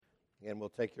And we'll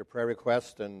take your prayer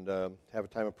request and have a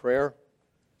time of prayer.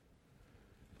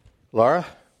 Laura?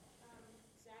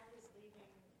 Zach is leaving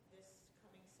this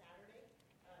coming Saturday.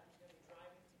 He's going to be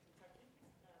driving to Kentucky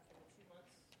for the 2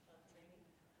 months of training.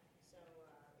 So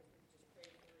if we could just pray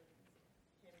for him as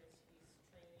he's training and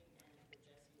for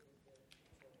Jesse as the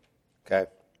children. Okay.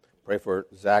 Pray for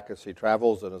Zach as he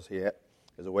travels and as he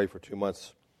is away for 2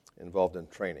 months involved in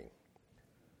training.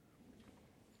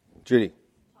 Judy?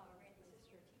 Randy's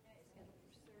sister Tina is scheduled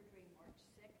for surgery March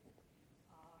 6th.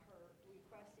 Her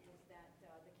request is that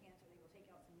the cancer, they will take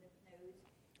out some lymph nodes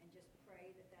and just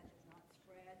pray that that does not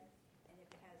spread. And if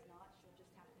it has not, she'll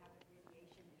just have to have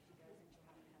radiation. If she doesn't, she'll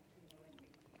have to have chemo and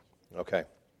radiation. Okay.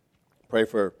 Pray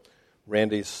for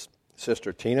Randy's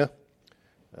sister Tina.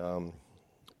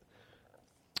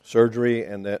 Surgery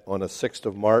and then on the 6th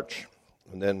of March,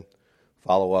 and then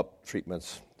follow-up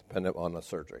treatments dependent on the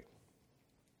surgery.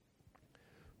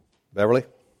 Beverly?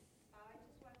 I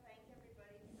just want to thank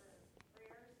everybody for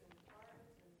prayers and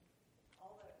cards and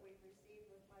all that we've received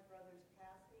with my brother's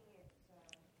passing.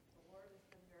 The Lord has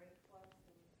been very close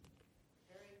and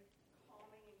very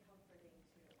calming and comforting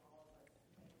to all of us.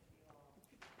 Thank you all.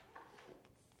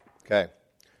 Okay.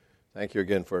 Thank you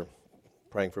again for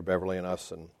praying for Beverly and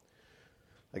us, and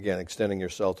again, extending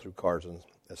yourself through cards and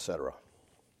etc.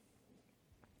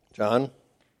 John?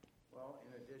 Well,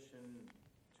 in addition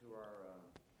to our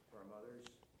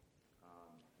mothers,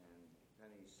 and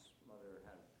Penny's mother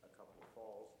had a couple of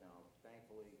falls. Now,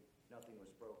 thankfully, nothing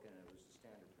was broken. It was the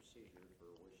standard procedure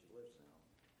for where she lives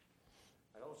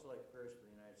now. I'd also like prayers for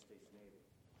the United States Navy.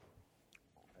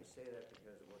 I say that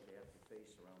because of what they have to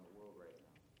face around the world right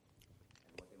now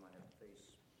and what they might have to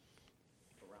face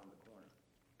around the corner.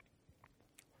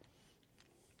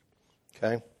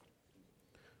 Okay.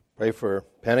 Pray for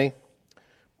Penny.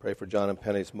 Pray for John and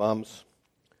Penny's moms,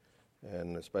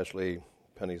 and especially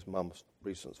Penny's mom's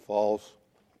recent falls.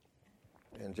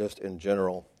 And just in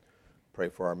general, pray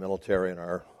for our military and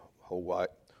our whole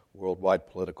worldwide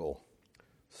political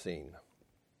scene.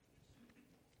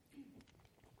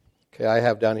 Okay, I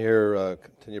have down here,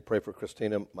 continue to pray for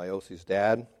Christina Maiosi's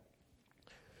dad.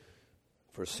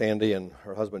 For Sandy and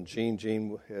her husband Gene.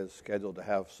 Gene is scheduled to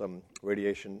have some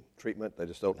radiation treatment. They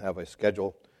just don't have a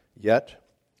schedule yet.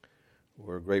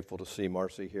 We're grateful to see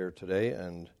Marcy here today.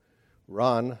 And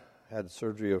Ron had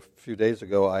surgery a few days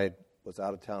ago. I was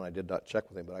out of town. I did not check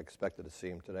with him, but I expected to see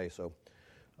him today. So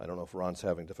I don't know if Ron's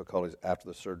having difficulties after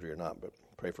the surgery or not, but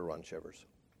pray for Ron Shivers.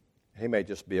 He may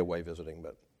just be away visiting,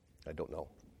 but I don't know.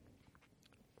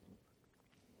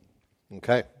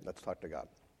 Okay, let's talk to God.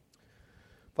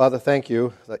 Father, thank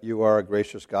you that you are a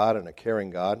gracious God and a caring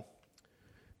God.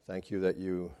 Thank you that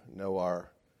you know our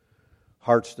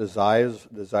heart's desires.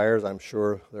 I'm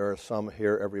sure there are some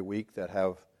here every week that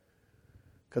have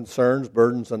concerns,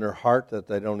 burdens in their heart that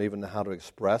they don't even know how to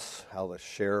express, how to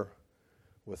share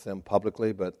with them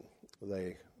publicly, but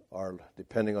they are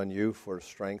depending on you for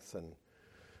strength and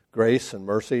grace and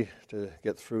mercy to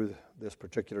get through this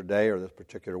particular day or this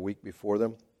particular week before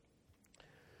them.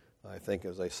 I think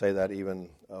as I say that even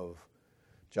of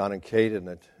John and Kate and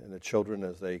the children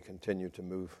as they continue to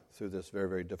move through this very,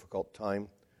 very difficult time,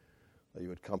 that you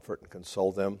would comfort and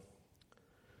console them,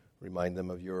 remind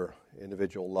them of your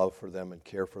individual love for them and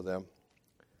care for them.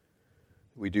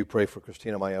 We do pray for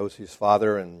Christina Maiosi's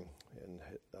father and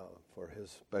for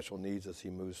his special needs as he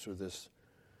moves through this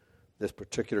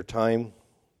particular time.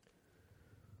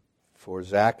 For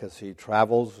Zach as he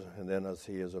travels and then as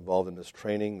he is involved in this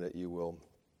training, that you will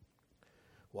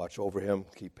watch over him,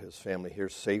 keep his family here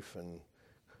safe and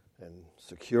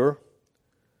secure.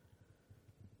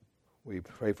 We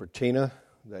pray for Tina,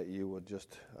 that you would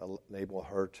just enable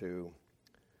her to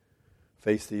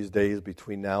face these days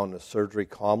between now and the surgery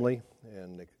calmly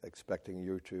and expecting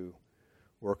you to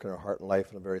work in her heart and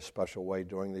life in a very special way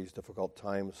during these difficult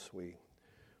times. We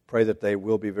pray that they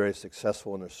will be very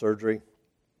successful in their surgery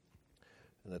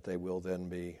and that they will then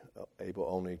be able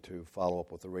only to follow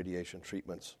up with the radiation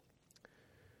treatments.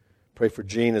 Pray for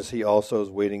Gene as he also is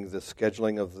waiting the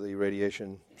scheduling of the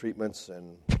radiation treatments,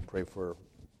 and pray for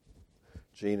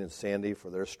Gene and Sandy for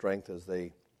their strength as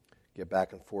they get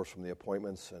back and forth from the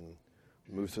appointments and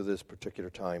move through this particular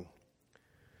time.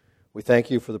 We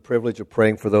thank you for the privilege of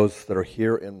praying for those that are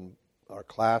here in our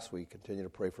class. We continue to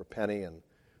pray for Penny and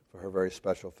for her very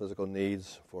special physical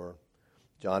needs, for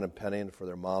John and Penny and for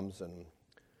their moms, and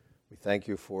we thank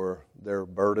you for their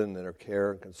burden and their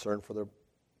care and concern for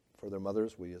their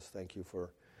mothers. We just thank you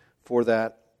for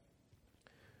that.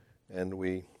 And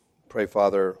we pray,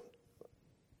 Father,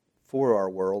 for our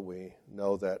world. We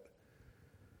know that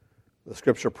the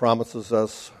Scripture promises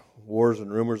us wars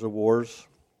and rumors of wars.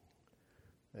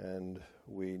 and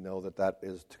we know that that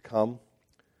is to come.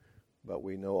 But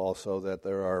we know also that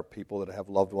there are people that have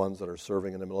loved ones that are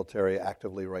serving in the military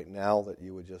actively right now, that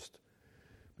you would just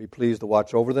be pleased to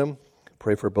watch over them.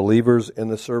 Pray for believers in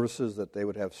the services that they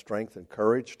would have strength and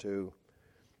courage to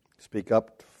speak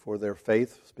up for their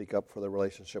faith, speak up for their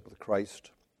relationship with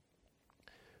Christ,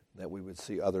 that we would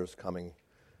see others coming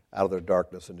out of their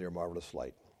darkness into your marvelous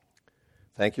light.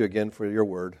 Thank you again for your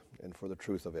word and for the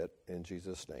truth of it. In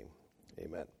Jesus' name,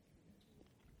 amen.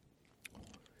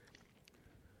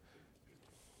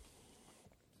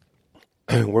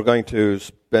 We're going to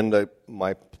spend, I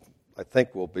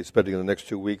think we'll be spending the next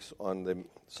 2 weeks on the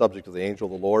subject of the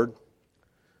angel of the Lord.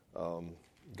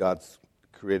 God's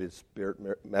created spirit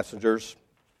messengers.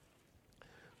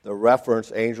 The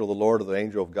reference angel of the Lord or the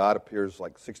angel of God appears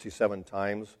like 67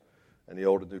 times in the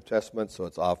Old and New Testament, so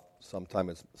it's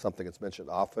sometimes it's something that's mentioned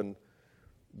often.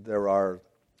 There are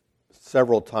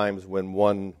several times when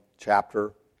one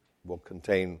chapter will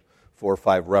contain 4 or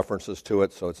 5 references to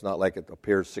it, so it's not like it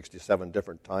appears 67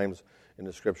 different times in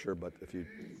the Scripture, but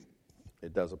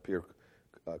it does appear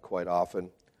quite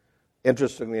often.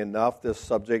 Interestingly enough, this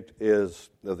subject is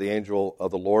the angel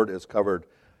of the Lord is covered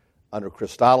under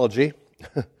Christology,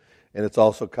 and it's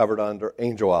also covered under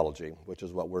angelology, which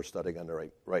is what we're studying under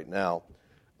right now.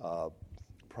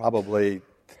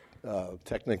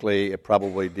 Technically, it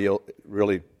probably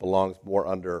really belongs more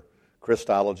under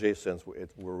Christology, since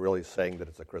we're really saying that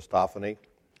it's a Christophany,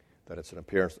 that it's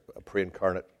a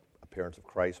pre-incarnate appearance of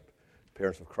Christ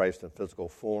in physical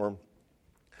form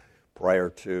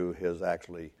prior to his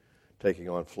actually taking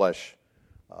on flesh,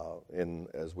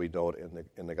 as we know it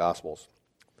in the Gospels.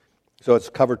 So it's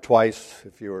covered twice.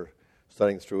 If you were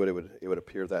studying through it, it would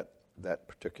appear that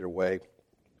particular way.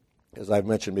 As I've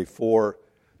mentioned before,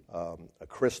 a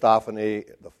Christophany,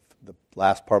 the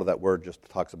last part of that word just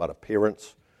talks about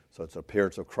appearance. So it's an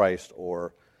appearance of Christ,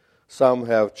 or some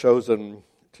have chosen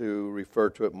to refer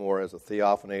to it more as a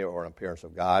theophany or an appearance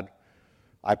of God.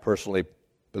 I personally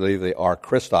believe they are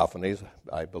Christophanies.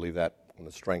 I believe that on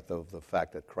the strength of the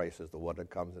fact that Christ is the one that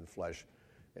comes in flesh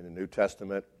in the New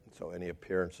Testament. So any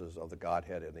appearances of the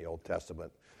Godhead in the Old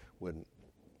Testament would,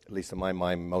 at least in my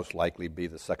mind, most likely be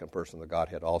the second person of the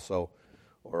Godhead also,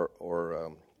 or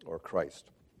Christ.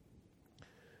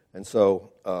 And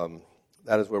so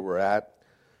that is where we're at.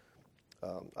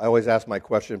 I always ask my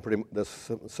question, this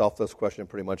selfless question,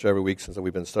 pretty much every week since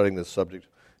we've been studying this subject.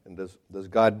 And does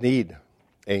God need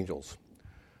angels,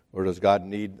 or does God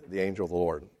need the angel of the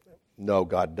Lord? No,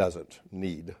 God doesn't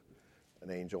need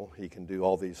an angel. He can do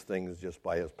all these things just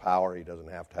by his power. He doesn't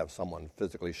have to have someone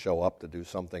physically show up to do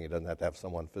something. He doesn't have to have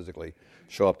someone physically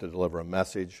show up to deliver a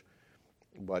message.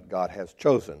 But God has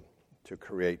chosen to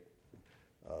create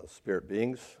spirit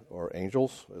beings, or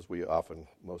angels, as we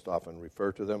most often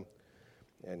refer to them.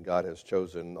 And God has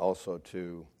chosen also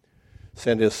to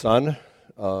send his Son,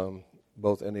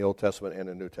 both in the Old Testament and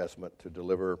the New Testament, to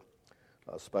deliver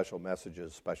special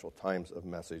messages, special times of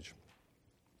message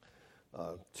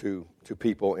to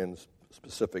people in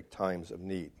specific times of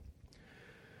need.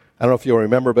 I don't know if you'll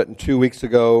remember, but 2 weeks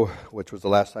ago, which was the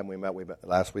last time we met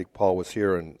last week, Paul was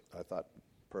here, and I thought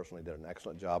personally did an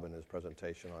excellent job in his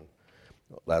presentation on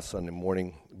last Sunday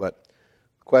morning. But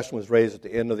the question was raised at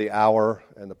the end of the hour,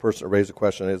 and the person that raised the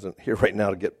question isn't here right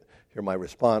now to hear my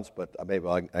response, but maybe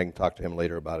I can talk to him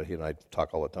later about it. He and I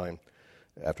talk all the time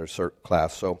after CERT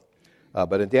class. So,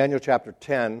 but in Daniel chapter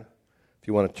 10, if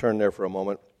you want to turn there for a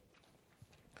moment,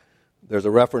 there's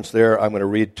a reference there. I'm going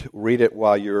to read it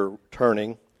while you're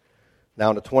turning. Now,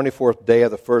 on the 24th day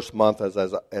of the first month,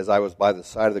 as I was by the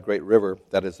side of the great river,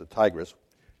 that is the Tigris,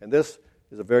 and this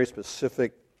is a very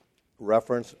specific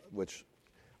reference which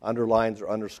underlines or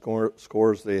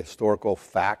underscores the historical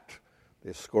fact,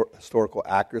 the historical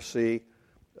accuracy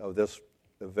of this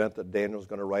event that Daniel's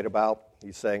going to write about.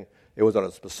 He's saying it was at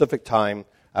a specific time,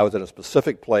 I was in a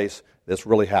specific place, this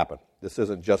really happened. This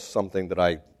isn't just something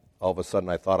that all of a sudden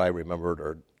I thought I remembered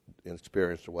or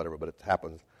experienced or whatever, but it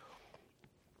happens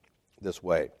this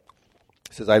way.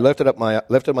 He says, I lifted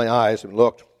my eyes and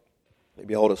looked, and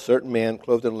behold, a certain man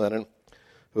clothed in linen,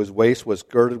 whose waist was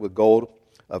girded with gold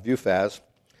of Uphaz.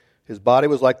 His body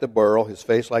was like the beryl, his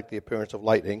face like the appearance of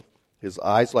lightning, his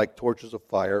eyes like torches of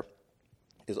fire,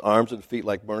 his arms and feet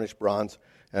like burnished bronze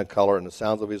and color, and the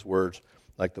sounds of his words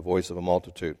like the voice of a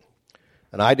multitude.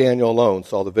 And I, Daniel, alone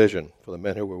saw the vision, for the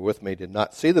men who were with me did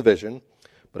not see the vision,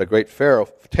 but a great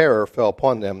terror fell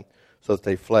upon them, so that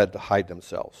they fled to hide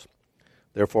themselves.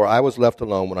 Therefore I was left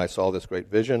alone when I saw this great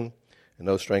vision, and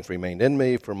no strength remained in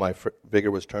me, for my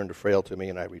vigor was turned to frail to me,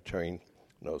 and I retained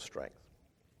no strength.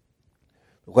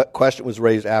 The question was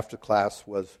raised after class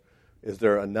was, is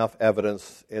there enough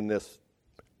evidence in this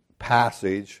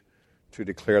passage to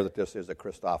declare that this is a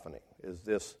Christophany? Is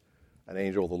this an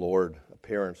angel of the Lord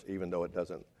appearance, even though it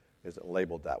isn't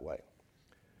labeled that way?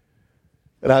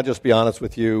 And I'll just be honest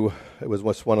with you, it was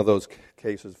just one of those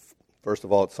cases. First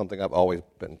of all, it's something I've always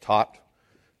been taught,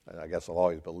 and I guess I've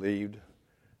always believed.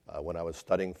 When I was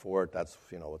studying for it, it's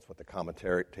what the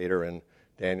commentator in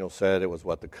Daniel said. It was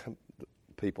what the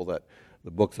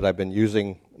books that I've been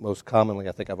using most commonly.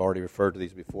 I think I've already referred to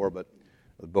these before, but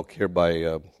the book here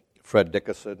by Fred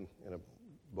Dickinson and a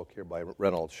book here by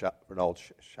Reynolds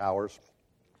Showers.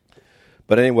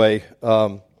 But anyway,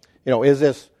 is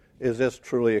this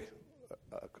truly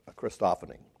a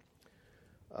Christophany?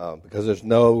 Because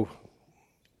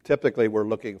typically we're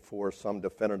looking for some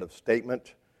definitive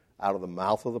statement out of the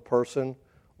mouth of the person,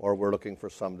 or we're looking for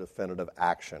some definitive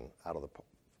action out of the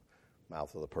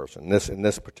mouth of the person. In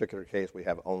this particular case, we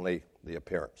have only the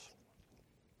appearance.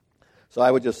 So I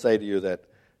would just say to you that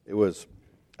it was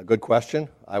a good question.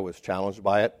 I was challenged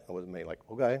by it. I was made like,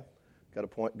 okay, got a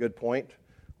point, good point.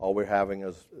 All we're having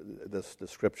is this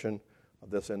description of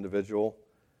this individual.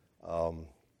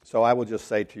 So I will just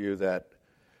say to you that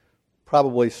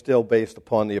probably still based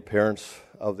upon the appearance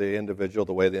of the individual,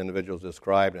 the way the individual is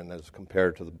described, and as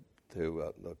compared to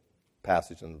the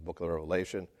passage in the book of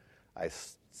Revelation, I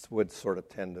would sort of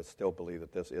tend to still believe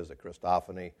that this is a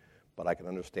Christophany, but I can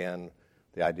understand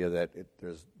the idea that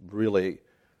there's really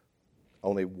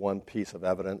only one piece of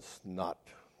evidence, not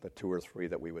the two or three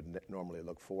that we would normally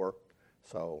look for.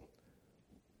 So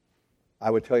I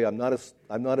would tell you I'm not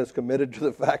as committed to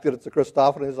the fact that it's a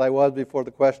Christophany as I was before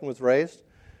the question was raised.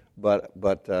 But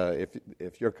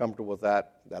if you're comfortable with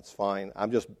that, that's fine.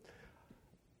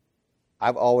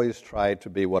 I've always tried to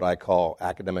be what I call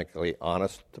academically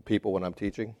honest to people when I'm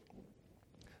teaching.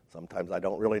 Sometimes I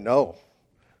don't really know,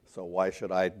 so why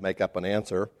should I make up an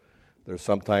answer? There's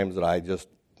sometimes that I just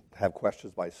have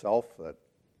questions myself that,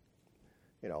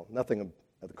 nothing of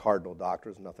the cardinal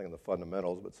doctrines, nothing of the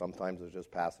fundamentals, but sometimes there's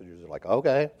just passages that are like,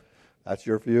 okay, that's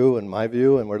your view and my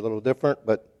view, and we're a little different,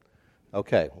 but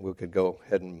okay, we could go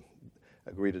ahead and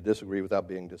agree to disagree without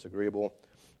being disagreeable,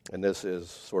 and this is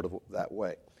sort of that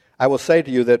way. I will say to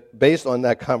you that based on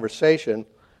that conversation,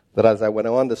 that as I went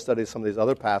on to study some of these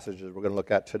other passages we're going to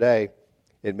look at today,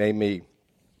 it made me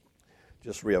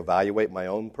just reevaluate my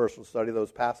own personal study of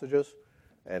those passages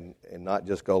and not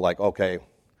just go like, okay,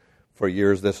 for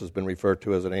years this has been referred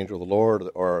to as an angel of the Lord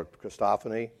or a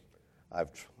Christophany. I've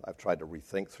tried to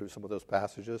rethink through some of those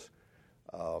passages.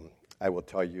 I will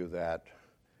tell you that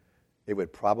it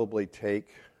would probably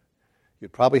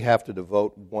you'd probably have to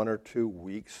devote 1 or 2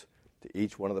 weeks to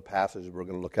each one of the passages we're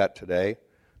going to look at today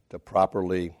to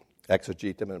properly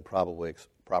exegete them and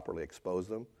properly expose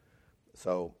them.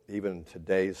 So even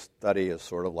today's study is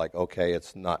sort of like, okay,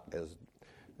 it's not as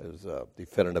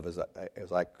definitive as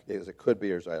it could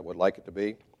be or as I would like it to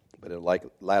be, but in light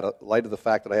of the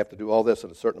fact that I have to do all this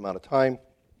in a certain amount of time,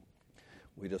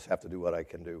 we just have to do what I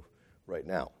can do right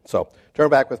now. So turn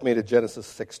back with me to Genesis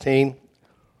 16.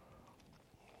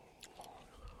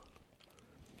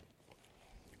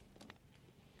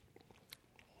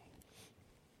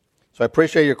 So I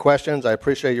appreciate your questions. I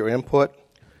appreciate your input.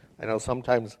 I know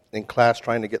sometimes in class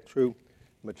trying to get through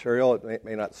material, it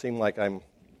may not seem like I'm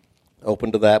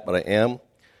open to that, but I am.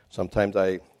 Sometimes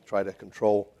I try to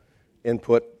control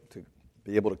input to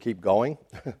be able to keep going.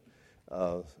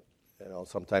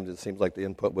 Sometimes it seems like the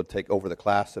input would take over the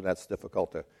class, and that's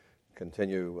difficult to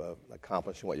continue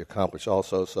accomplishing what you accomplish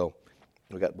also. So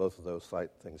we've got both of those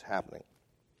things happening.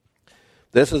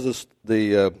 This is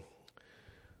the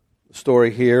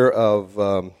story here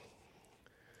of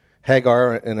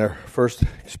Hagar in her first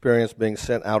experience being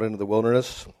sent out into the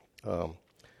wilderness.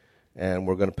 And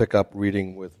we're going to pick up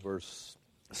reading with verse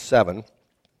 7.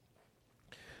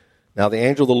 Now the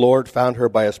angel of the Lord found her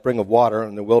by a spring of water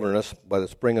in the wilderness, by the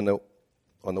spring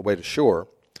on the way to shore.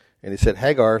 And he said,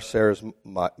 Hagar, Sarai's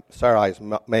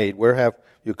maid, where have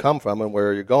you come from and where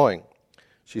are you going?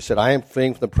 She said, I am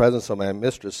fleeing from the presence of my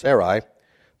mistress Sarai.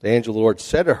 The angel of the Lord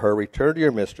said to her, return to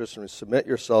your mistress and submit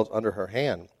yourselves under her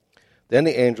hand. Then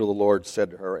the angel of the Lord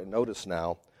said to her, and notice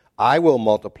now, I will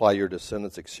multiply your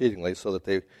descendants exceedingly, so that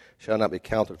they shall not be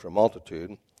counted for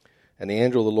multitude. And the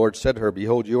angel of the Lord said to her,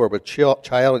 behold, you are but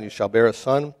child, and you shall bear a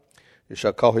son. You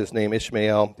shall call his name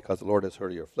Ishmael, because the Lord has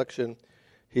heard of your affliction.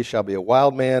 He shall be a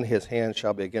wild man, his hand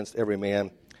shall be against every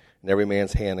man, and every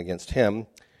man's hand against him.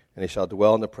 And he shall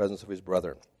dwell in the presence of his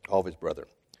brother, all of his brethren.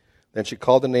 Then she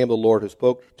called the name of the Lord who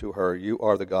spoke to her, you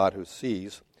are the God who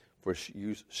sees. For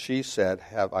she said,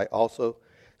 have I also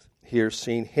here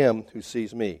seen him who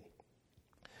sees me?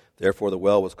 Therefore the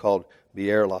well was called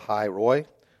Beer Lahai Roy,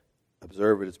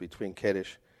 observe it is between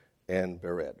Kadesh and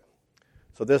Bered.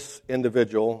 So this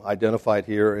individual, identified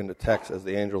here in the text as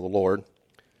the angel of the Lord,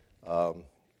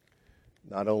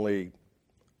 not only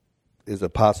is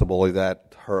it possible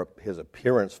that his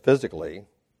appearance physically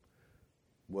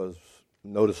was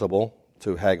noticeable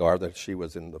to Hagar, that she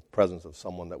was in the presence of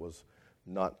someone that was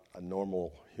not a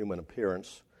normal human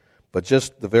appearance, but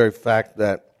just the very fact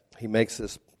that he makes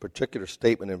this particular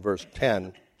statement in verse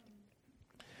 10,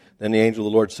 then the angel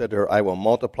of the Lord said to her, I will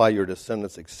multiply your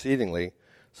descendants exceedingly,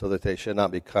 so that they should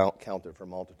not be counted for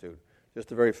multitude. Just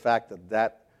the very fact that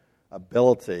that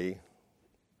ability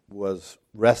was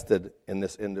rested in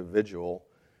this individual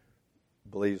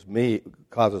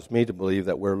causes me to believe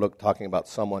that we're talking about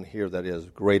someone here that is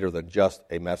greater than just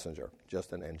a messenger,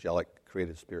 just an angelic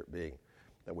created spirit being.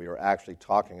 That we are actually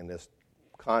talking in this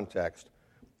context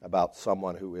about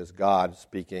someone who is God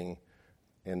speaking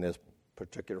in this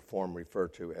particular form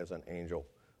referred to as an angel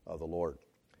of the Lord.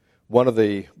 One of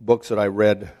the books that I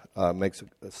read makes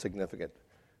a significant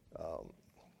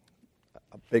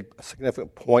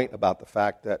point about the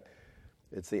fact that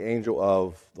it's the angel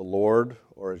of the Lord,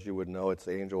 or as you would know, it's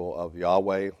the angel of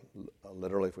Yahweh.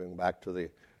 Literally, if we go back to the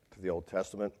Old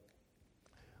Testament,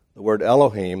 the word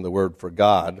Elohim, the word for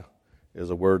God, is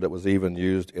a word that was even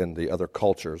used in the other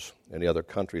cultures, in the other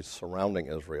countries surrounding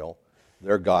Israel.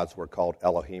 Their gods were called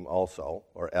Elohim also,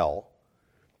 or El,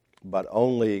 but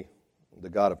only the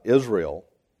God of Israel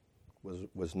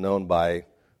was known by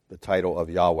the title of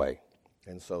Yahweh.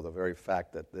 And so the very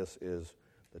fact that this is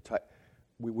the title,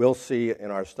 we will see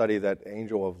in our study that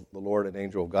angel of the Lord and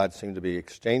angel of God seem to be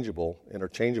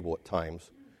interchangeable at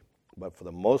times, but for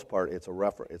the most part, it's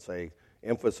a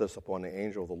emphasis upon the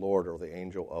angel of the Lord or the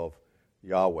angel of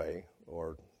Yahweh,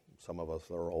 or some of us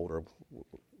that are older,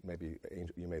 maybe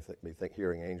you may think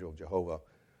hearing angel of Jehovah.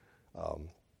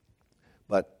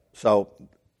 But so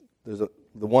the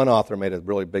one author made a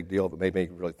really big deal of it, made me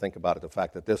really think about it, the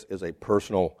fact that this is a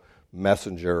personal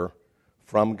messenger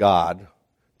from God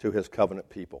to his covenant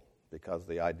people, because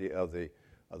the idea of the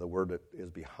word that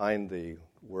is behind the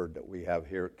word that we have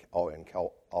here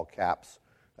all caps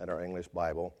in our English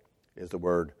Bible is the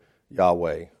word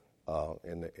Yahweh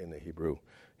in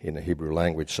the Hebrew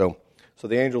language. So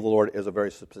the angel of the Lord is a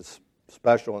very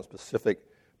special and specific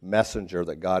messenger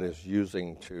that God is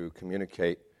using to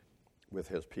communicate with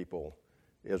his people,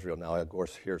 Israel. Now, of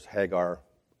course, here's Hagar,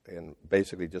 and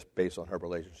basically just based on her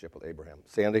relationship with Abraham.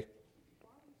 Sandy?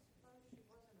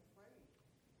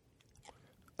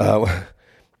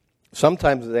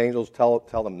 Sometimes the angels tell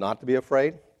them not to be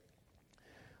afraid.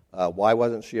 Why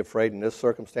wasn't she afraid in this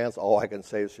circumstance? All I can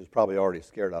say is she's probably already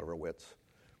scared out of her wits,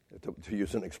 to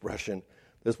use an expression.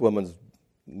 This woman's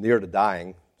near to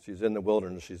dying. She's in the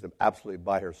wilderness. She's absolutely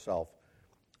by herself.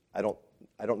 I don't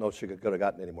know if she could have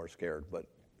gotten any more scared, but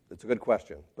it's a good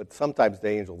question. But sometimes the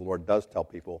angel of the Lord does tell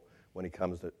people when he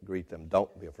comes to greet them,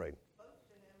 don't be afraid.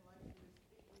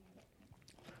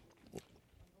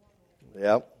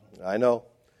 Yeah, I know.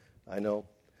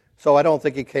 So I don't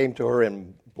think he came to her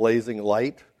in blazing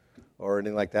light or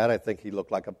anything like that. I think he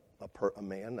looked like a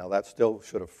man. Now, that still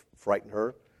should have frightened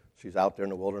her. She's out there in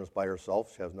the wilderness by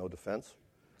herself. She has no defense.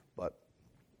 But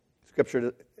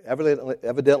Scripture,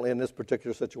 evidently in this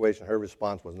particular situation, her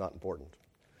response was not important.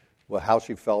 Well, how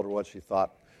she felt or what she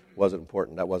thought wasn't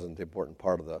important. That wasn't the important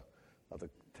part of the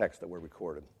text that we're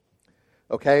recorded.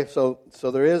 Okay, so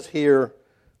there is here,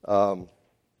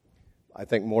 I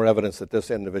think, more evidence that this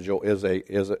individual is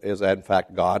in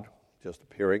fact God, just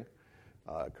appearing,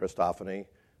 Christophany.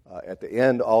 At the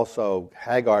end, also,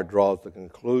 Hagar draws the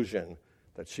conclusion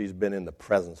that she's been in the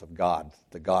presence of God,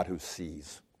 the God who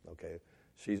sees. Okay,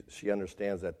 she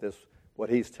understands that what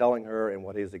he's telling her and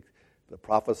what the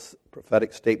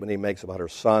prophetic statement he makes about her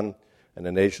son and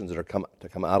the nations that are to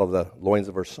come out of the loins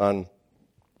of her son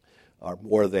are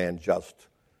more than just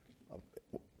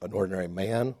an ordinary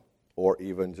man or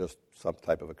even just some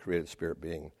type of a created spirit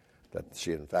being, that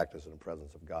she in fact is in the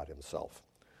presence of God himself.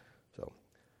 So,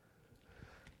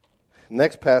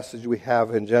 next passage we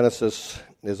have in Genesis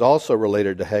is also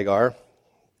related to Hagar,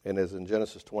 and is in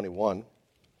Genesis 21.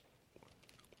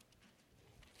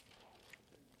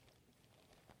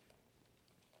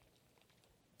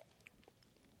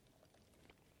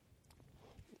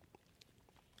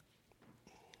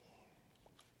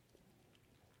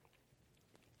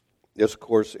 This, of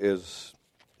course, is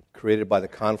created by the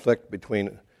conflict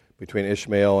between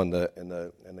Ishmael and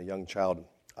the young child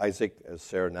Isaac, as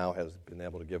Sarah now has been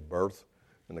able to give birth,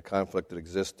 and the conflict that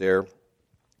exists there.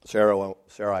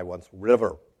 Sarai wants rid of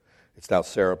her. It's now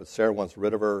Sarah, but Sarah wants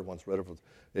rid of her, wants rid of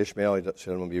Ishmael. She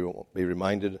doesn't want to be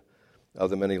reminded of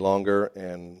them any longer,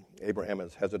 and Abraham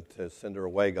is hesitant to send her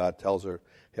away. God tells him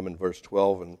in verse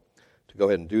 12 and to go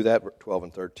ahead and do that, 12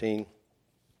 and 13.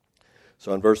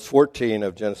 So in verse 14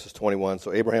 of Genesis 21,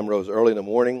 so Abraham rose early in the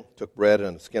morning, took bread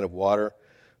and a skin of water,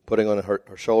 putting on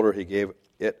her shoulder, he gave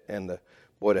it and the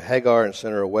boy to Hagar and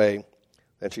sent her away.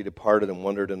 Then she departed and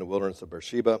wandered in the wilderness of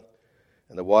Beersheba.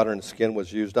 And the water in the skin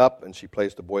was used up, and she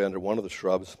placed the boy under one of the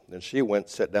shrubs. Then she went,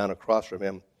 sat down across from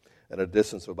him at a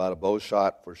distance of about a bow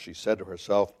shot, for she said to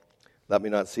herself, "Let me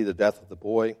not see the death of the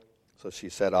boy." So she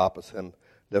sat opposite him,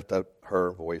 lifted up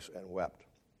her voice, and wept.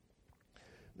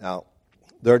 Now,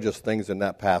 there are just things in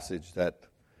that passage that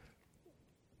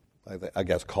I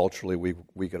guess culturally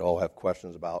we could all have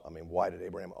questions about. I mean, why did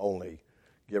Abraham only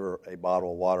give her a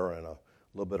bottle of water and a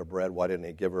little bit of bread? Why didn't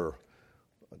he give her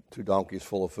 2 donkeys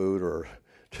full of food or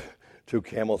 2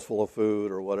 camels full of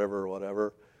food or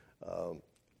whatever?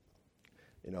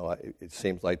 It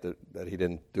seems like that he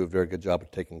didn't do a very good job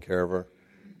of taking care of her.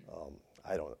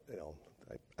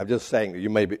 I'm just saying that you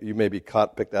may be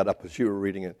picked that up as you were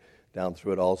reading it down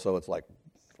through it also. It's like,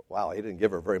 wow, he didn't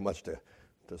give her very much to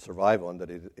survive on. Did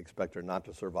he expect her not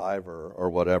to survive or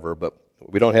whatever? But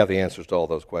we don't have the answers to all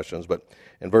those questions. But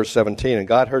in verse 17, and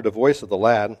God heard the voice of the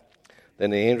lad. Then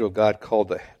the angel of God called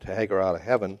to Hagar out of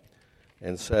heaven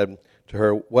and said to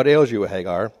her, "What ails you,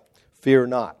 Hagar? Fear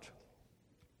not,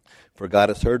 for God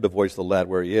has heard the voice of the lad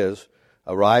where he is.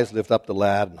 Arise, lift up the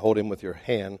lad, and hold him with your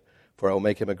hand, for I will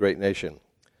make him a great nation."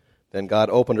 Then God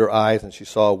opened her eyes, and she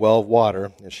saw a well of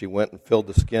water, and she went and filled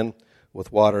the skin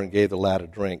with water and gave the lad a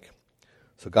drink.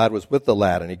 So God was with the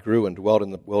lad, and he grew and dwelt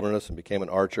in the wilderness and became an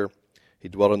archer. He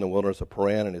dwelt in the wilderness of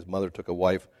Paran, and his mother took a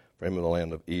wife for him in the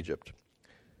land of Egypt.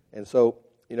 And so,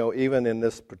 even in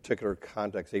this particular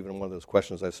context, even one of those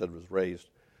questions I said was raised,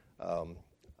 how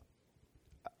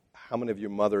many of you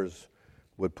mothers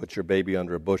would put your baby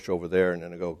under a bush over there and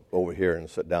then go over here and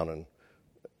sit down and,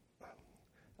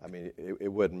 it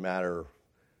wouldn't matter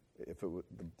if the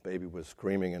baby was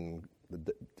screaming and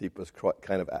the deepest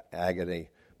kind of agony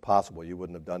possible. You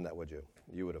wouldn't have done that, would you?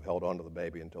 You would have held on to the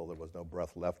baby until there was no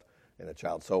breath left in the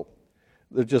child. So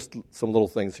there's just some little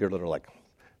things here that are like,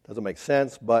 doesn't make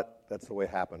sense, but that's the way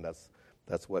it happened.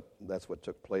 That's what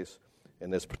took place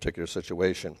in this particular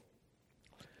situation.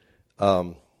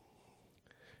 Let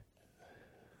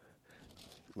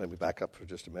me back up for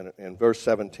just a minute. In verse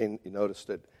 17, you notice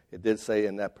that it did say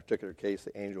in that particular case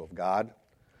the angel of God,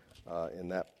 in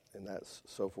that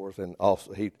so forth, and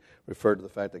also he referred to the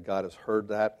fact that God has heard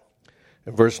that.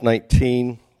 In verse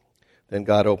 19, then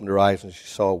God opened her eyes and she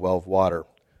saw a well of water.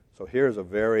 So here's a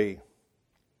very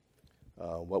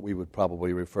what we would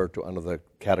probably refer to under the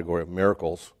category of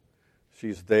miracles.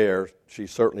 She's there. She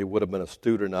certainly would have been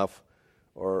astute enough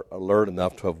or alert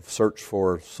enough to have searched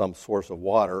for some source of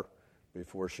water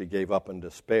before she gave up in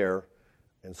despair.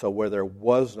 And so where there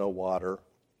was no water,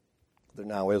 there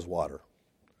now is water,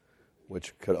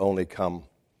 which could only come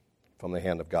from the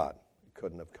hand of God. It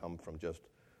couldn't have come from just,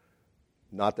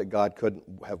 not that God couldn't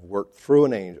have worked through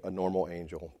a normal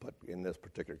angel, but in this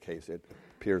particular case, it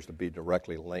appears to be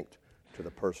directly linked to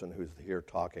the person who's here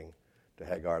talking to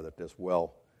Hagar, that this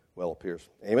well appears.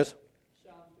 Amos?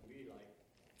 Sounds to me like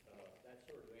that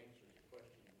sort of answers the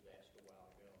question you was asked a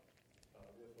while ago.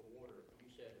 With the water,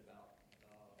 you said about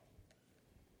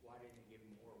why didn't he give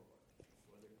him more water?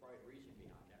 Well, there's probably a reason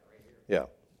behind that right here.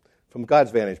 Yeah. From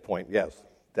God's vantage point, yes,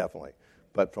 definitely.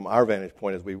 But from our vantage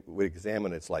point, as we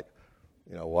examine it, it's like,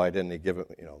 why didn't he give it,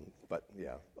 but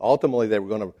yeah. Ultimately, they were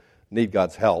going to need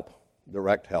God's help,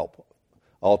 direct help.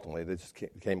 Ultimately, they just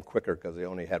came quicker because they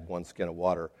only had one skin of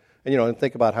water. And, and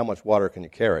think about how much water can you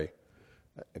carry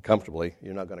comfortably.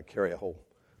 You're not going to carry a whole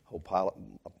pile.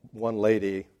 One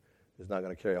lady is not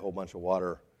going to carry a whole bunch of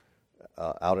water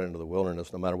out into the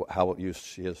wilderness, no matter how used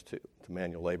she is to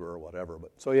manual labor or whatever.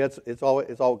 But so yeah, it's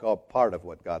all part of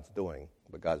what God's doing.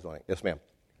 Yes, ma'am.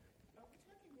 Are we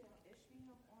talking about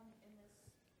Ishmael in this?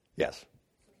 Yes.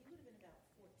 So he would have been about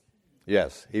 14.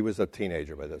 Yes, he was a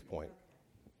teenager by this point.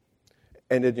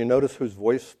 And did you notice whose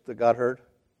voice that God heard?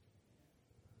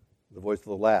 The voice of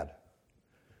the lad.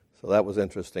 So that was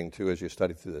interesting, too, as you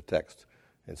study through the text.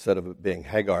 Instead of it being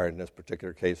Hagar in this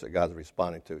particular case that God's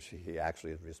responding to, he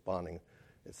actually is responding,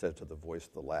 it said, to the voice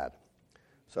of the lad.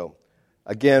 So,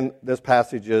 again, this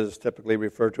passage is typically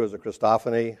referred to as a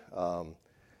Christophany.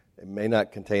 It may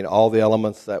not contain all the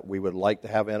elements that we would like to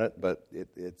have in it, but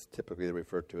it's typically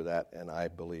referred to that, and I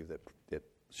believe that it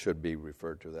should be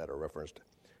referred to that or referenced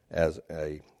as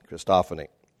a Christophany.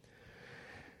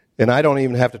 And I don't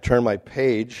even have to turn my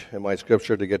page in my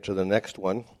scripture to get to the next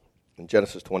one, in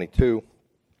Genesis 22.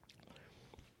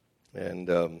 And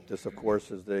this, of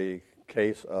course, is the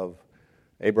case of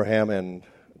Abraham and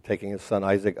taking his son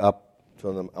Isaac up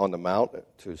on the mount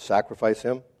to sacrifice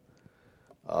him.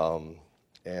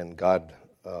 And God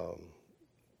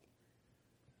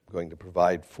going to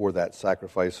provide for that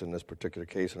sacrifice in this particular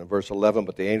case. And in verse 11,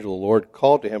 but the angel of the Lord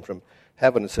called to him from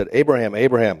heaven and said, Abraham,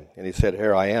 Abraham. And he said,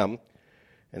 here I am.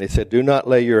 And he said, do not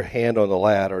lay your hand on the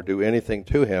lad or do anything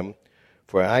to him,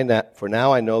 for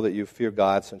now I know that you fear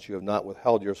God, since you have not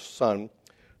withheld your son,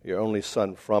 your only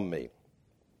son, from me.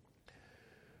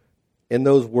 In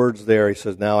those words there, he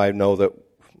says, now I know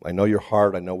your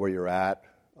heart, I know where you're at,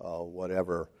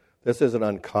 whatever. This isn't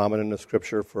uncommon in the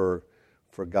Scripture for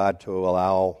God to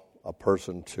allow a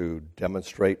person to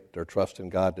demonstrate their trust in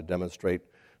God, to demonstrate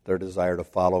their desire to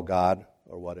follow God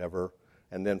or whatever,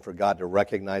 and then for God to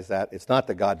recognize that. It's not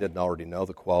that God didn't already know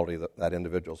the quality of that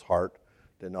individual's heart,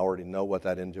 didn't already know what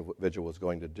that individual was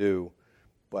going to do,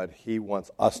 but he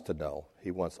wants us to know.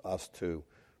 He wants us to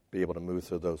be able to move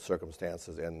through those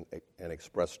circumstances and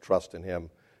express trust in him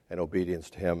and obedience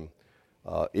to him,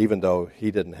 even though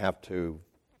he didn't have to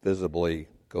visibly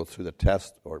go through the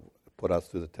test or put us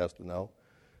through the test to know.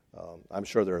 I'm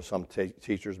sure there are some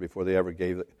teachers, before they ever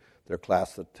gave their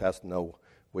class the test, know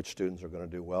which students are going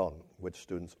to do well and which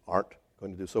students aren't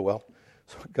going to do so well.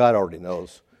 So God already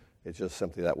knows. It's just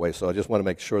simply that way. So I just want to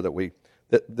make sure that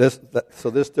this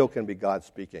still can be God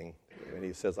speaking. And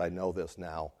he says, I know this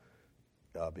now,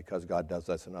 because God does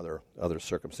this in other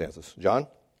circumstances. John?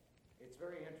 It's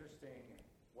very interesting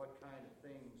what kind of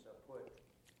things are put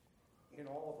in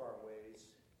all of our ways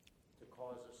to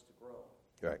cause us to grow.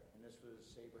 Right. And this was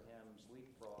Abraham's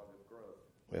leapfrog of growth.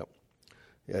 Yep.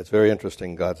 Yeah, it's very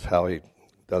interesting, God's how he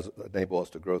does enable us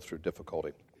to grow through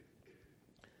difficulty.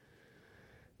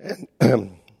 And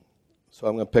so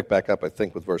I'm going to pick back up, I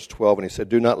think, with verse 12. And he said,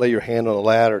 do not lay your hand on the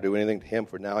lad or do anything to him,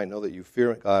 for now I know that you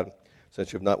fear God,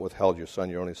 since you have not withheld your son,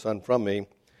 your only son, from me.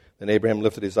 Then Abraham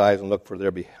lifted his eyes and looked, for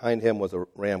there behind him was a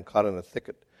ram caught in a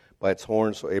thicket by its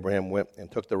horns. So Abraham went and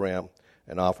took the ram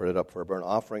and offered it up for a burnt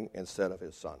offering instead of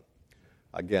his son.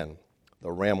 Again,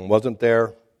 the ram wasn't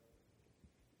there,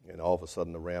 and all of a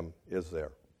sudden the ram is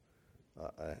there.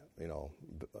 A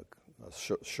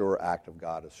sure act of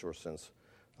God, a sure sense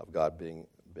of God being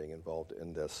involved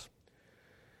in this.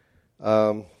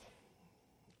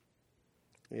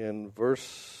 In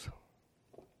verse,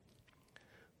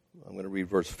 I'm going to read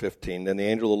verse 15. Then the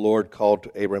angel of the Lord called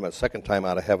to Abraham a second time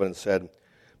out of heaven and said,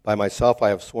 by myself I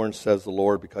have sworn, says the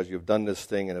Lord, because you have done this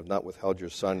thing and have not withheld your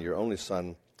son, your only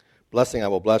son. Blessing I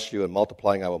will bless you, and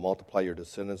multiplying I will multiply your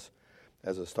descendants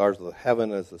as the stars of the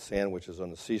heaven, as the sand which is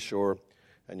on the seashore,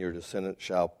 and your descendants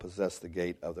shall possess the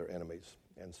gate of their enemies.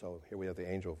 And so here we have the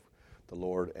angel of the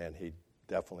Lord, and he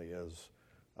definitely is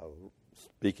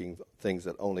speaking things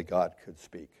that only God could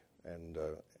speak, and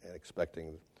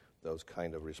expecting those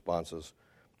kind of responses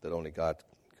that only God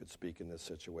could speak in this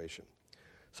situation.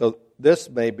 So this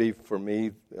may be, for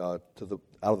me, out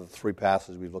of the three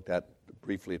passages we've looked at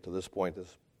briefly to this point,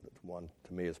 this one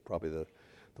to me is probably the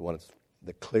one that's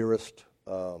the clearest,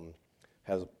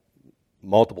 has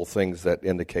multiple things that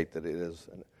indicate that it is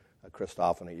a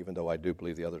Christophany, even though I do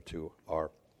believe the other two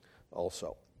are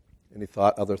also. Any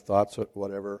other thoughts or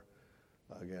whatever?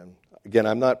 Again,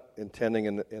 I'm not intending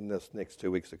in this next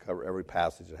 2 weeks to cover every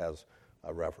passage that has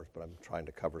a reference, but I'm trying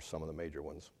to cover some of the major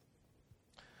ones.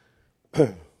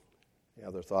 Any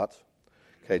other thoughts?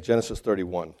 Okay, Genesis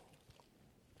 31.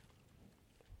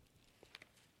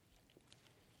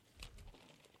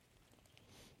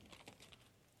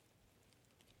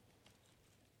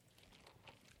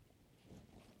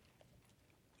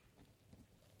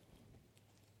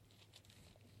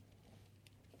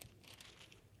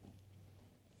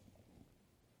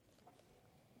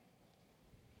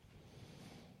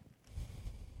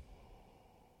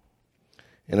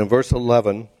 And in verse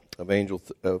 11 of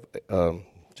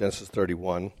Genesis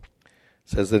 31, it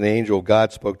says, that the angel of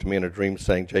God spoke to me in a dream,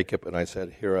 saying, Jacob, and I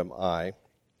said, here am I.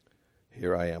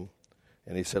 Here I am.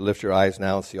 And he said, lift your eyes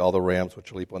now and see all the rams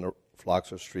which leap on the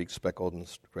flocks are streaked, speckled, and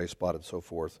gray spotted, and so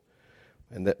forth.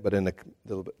 But in a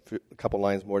couple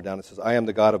lines more down, it says, I am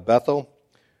the God of Bethel,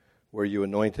 where you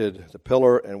anointed the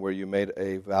pillar and where you made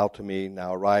a vow to me.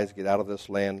 Now arise, get out of this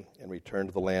land, and return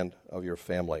to the land of your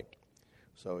family.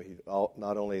 So he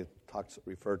not only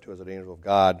referred to as an angel of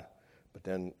God, but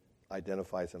then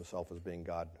identifies himself as being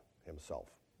God himself.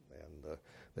 And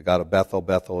the God of Bethel.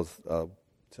 Bethel is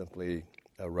simply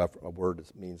a word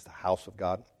that means the house of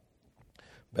God.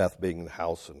 Beth being the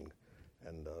house,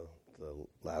 and the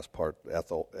last part,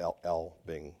 Ethel, El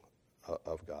being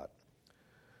of God.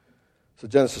 So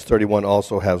Genesis 31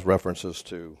 also has references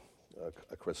to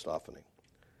a Christophany.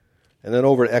 And then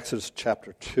over to Exodus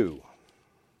chapter 2.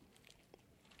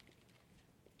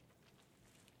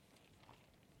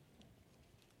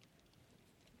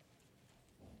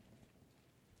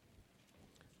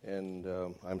 And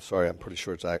I'm sorry, I'm pretty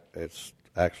sure it's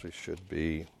actually should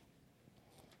be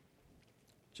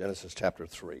Genesis chapter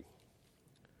 3.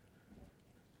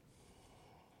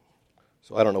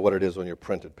 So I don't know what it is on your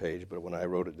printed page, but when I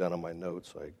wrote it down on my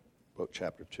notes, I wrote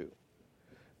chapter 2.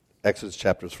 Exodus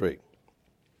chapter 3.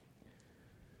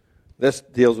 This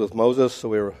deals with Moses, so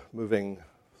we're moving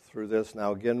through this.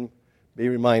 Now again, be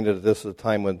reminded that this is a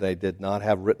time when they did not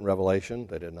have written revelation.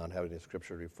 They did not have any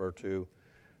scripture to refer to.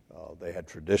 They had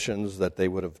traditions that they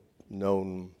would have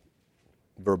known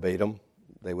verbatim.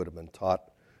 They would have been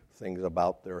taught things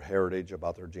about their heritage,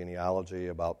 about their genealogy,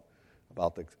 about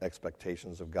the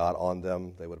expectations of God on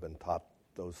them. They would have been taught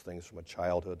those things from a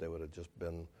childhood. They would have just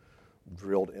been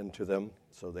drilled into them.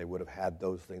 So they would have had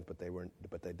those things, but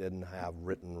they didn't have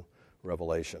written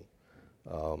revelation. I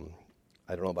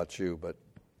don't know about you, but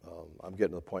I'm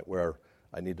getting to the point where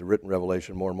I need the written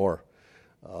revelation more and more,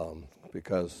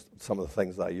 because some of the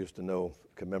things I used to know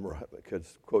could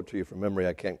quote to you from memory.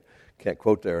 I can't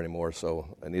quote there anymore,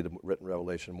 so I need the written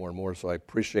revelation more and more. So I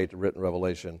appreciate the written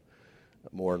revelation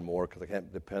more and more, because I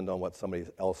can't depend on what somebody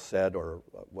else said or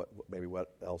what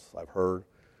else I've heard.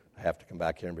 I have to come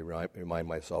back here and remind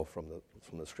myself from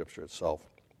the Scripture itself.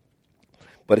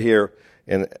 But here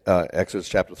in Exodus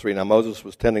chapter 3, now Moses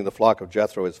was tending the flock of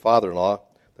Jethro, his father-in-law,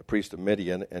 the priest of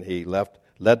Midian, and he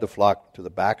led the flock to the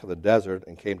back of the desert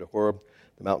and came to Horeb,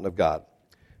 the mountain of God.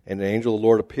 And the angel of the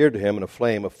Lord appeared to him in a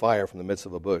flame of fire from the midst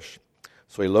of a bush.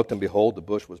 So he looked, and behold, the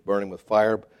bush was burning with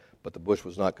fire, but the bush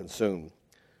was not consumed.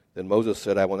 Then Moses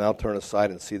said, I will now turn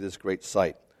aside and see this great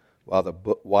sight, why the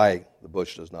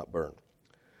bush does not burn.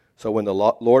 So when the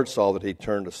Lord saw that he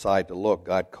turned aside to look,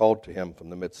 God called to him from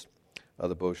the midst of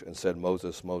the bush and said,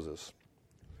 Moses, Moses.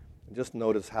 And just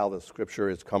notice how the Scripture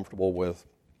is comfortable with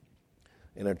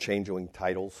interchanging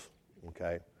titles.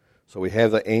 Okay, so we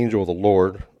have the angel of the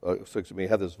Lord. We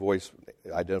have this voice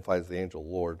identified as the angel of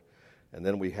the Lord, and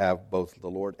then we have both the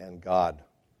Lord and God,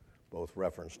 both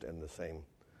referenced in the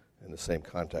same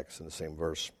context, in the same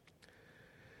verse.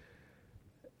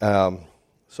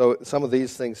 So some of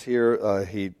these things here,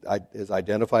 he is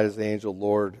identified as the angel of the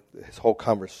Lord. His whole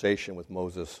conversation with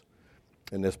Moses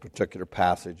in this particular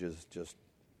passage is just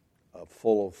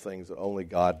full of things that only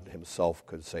God himself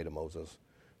could say to Moses.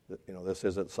 This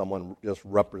isn't someone just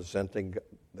representing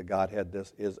the Godhead.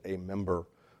 This is a member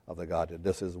of the Godhead.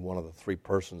 This is one of the three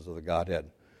persons of the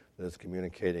Godhead that is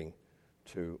communicating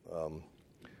to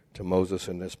Moses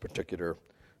in this particular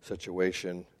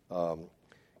situation.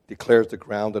 Declares the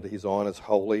ground that he's on is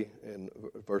holy in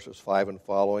verses 5 and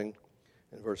following.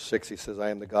 In verse 6 he says, I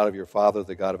am the God of your father,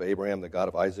 the God of Abraham, the God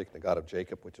of Isaac, the God of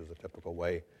Jacob, which is a typical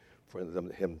way for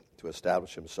him to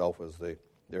establish himself as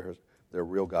their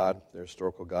real God, their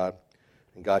historical God.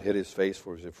 And God hid his face,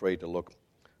 for he was afraid to look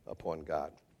upon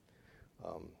God.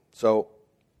 So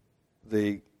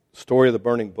the story of the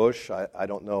burning bush, I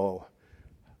don't know,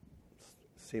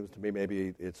 seems to me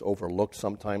maybe it's overlooked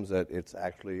sometimes that it's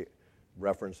actually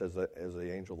referenced as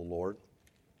the angel of the Lord.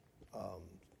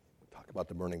 We talk about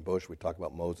the burning bush, we talk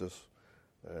about Moses,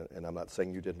 and I'm not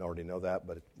saying you didn't already know that,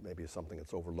 but it maybe it's something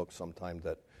that's overlooked sometimes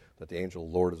that the angel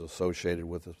of the Lord is associated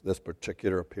with this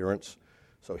particular appearance.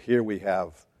 So here we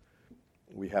have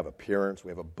appearance, we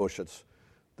have a bush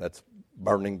that's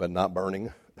burning but not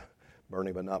burning,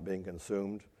 burning but not being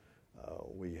consumed.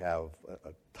 We have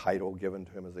a title given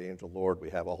to him as the angel of the Lord.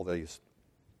 We have all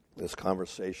this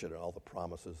conversation and all the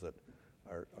promises that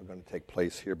are going to take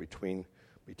place here between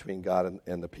God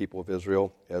and the people of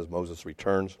Israel as Moses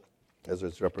returns as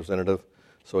his representative.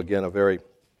 So again, a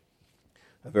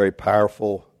very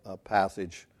powerful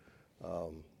passage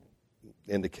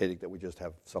indicating that we just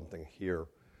have something here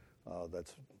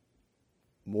that's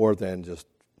more than just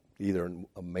either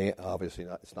a man. Obviously,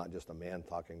 it's not just a man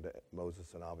talking to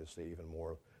Moses, and obviously even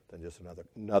more than just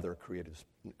another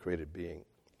created being.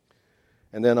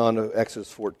 And then on to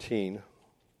Exodus 14.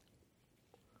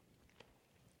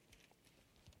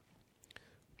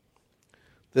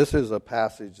 This is a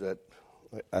passage that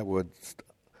I would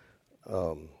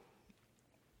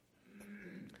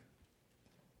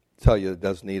tell you it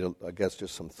does need, I guess,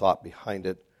 just some thought behind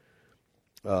it.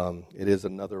 It is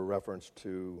another reference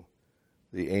to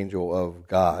the angel of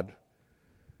God.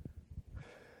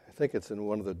 I think it's in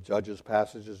one of the Judges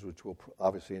passages, which we'll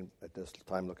obviously, at this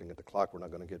time, looking at the clock, we're not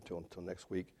going to get to until next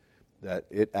week, that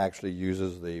it actually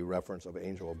uses the reference of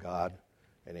angel of God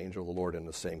and angel of the Lord in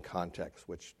the same context,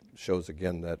 which shows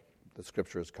again that the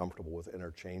Scripture is comfortable with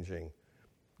interchanging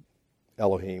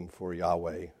Elohim for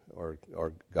Yahweh or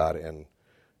God and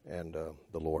the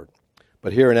Lord.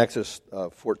 But here in Exodus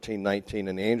 14:19,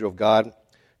 and the angel of God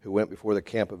who went before the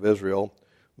camp of Israel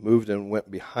moved and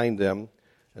went behind them,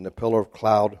 And the pillar of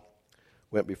cloud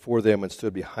went before them and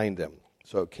stood behind them.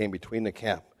 So it came between the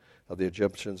camp of the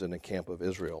Egyptians and the camp of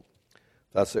Israel.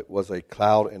 Thus it was a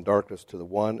cloud and darkness to the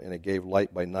one, and it gave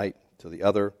light by night to the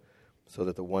other, so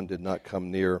that the one did not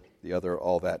come near the other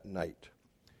all that night.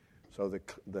 So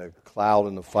the cloud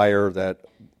and the fire that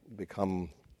become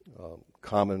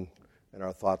common in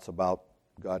our thoughts about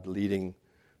God leading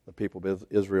the people of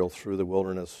Israel through the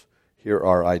wilderness here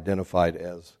are identified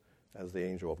as the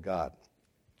angel of God.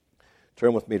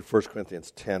 Turn with me to 1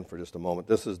 Corinthians 10 for just a moment.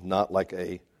 This is not like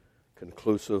a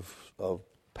conclusive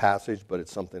passage, but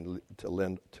it's something to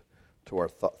lend to our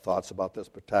thoughts about this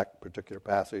particular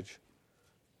passage.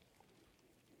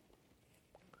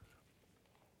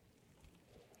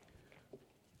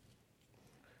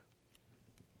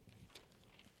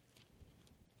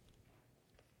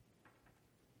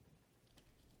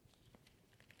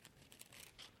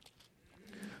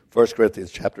 First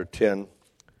Corinthians chapter 10,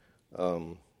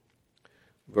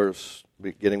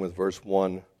 beginning with verse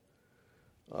 1.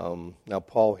 Now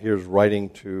Paul here is writing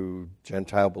to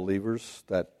Gentile believers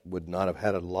that would not have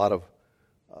had a lot of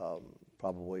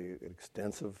probably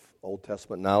extensive Old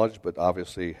Testament knowledge, but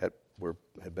obviously had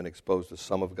been exposed to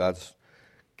some of God's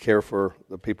care for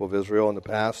the people of Israel in the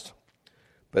past.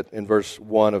 But in verse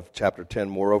 1 of chapter 10,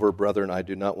 moreover, brethren, I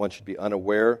do not want you to be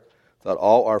unaware that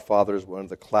all our fathers were under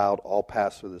the cloud, all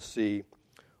passed through the sea,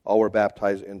 all were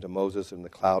baptized into Moses in the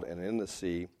cloud and in the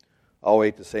sea, all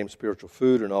ate the same spiritual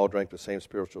food, and all drank the same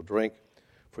spiritual drink,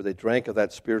 for they drank of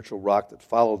that spiritual rock that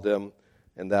followed them,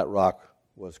 and that rock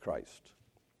was Christ.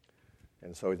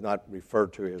 And so he's not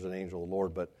referred to as an angel of the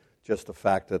Lord, but just the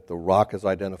fact that the rock is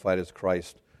identified as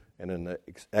Christ, and in the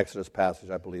Exodus passage,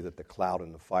 I believe that the cloud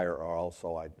and the fire are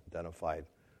also identified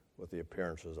with the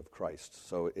appearances of Christ.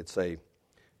 So it's a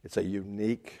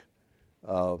unique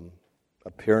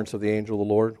appearance of the angel of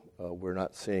the Lord. We're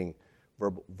not seeing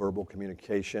verbal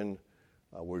communication.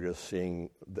 We're just seeing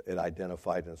it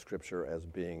identified in Scripture as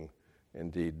being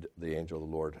indeed the angel of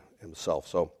the Lord himself.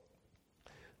 So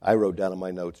I wrote down in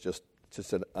my notes just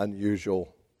an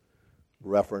unusual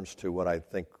reference to what I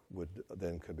think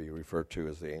could be referred to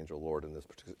as the angel of the Lord in this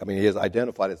particular. I mean, he is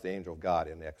identified as the angel of God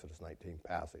in the Exodus 19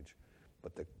 passage,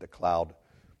 but the cloud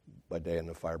by day and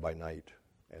the fire by night,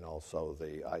 and also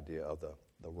the idea of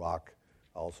the rock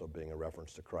also being a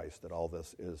reference to Christ, that all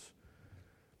this is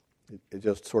it's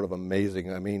just sort of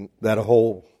amazing. I mean, that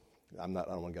whole, I don't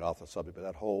want to get off the subject, but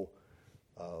that whole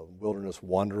wilderness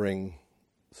wandering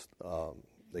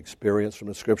experience from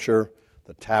the Scripture,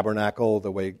 the tabernacle,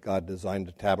 the way God designed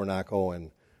the tabernacle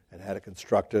and had it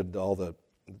constructed, all the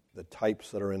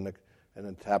types that are in the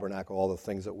tabernacle, all the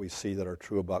things that we see that are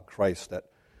true about Christ that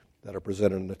are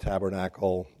presented in the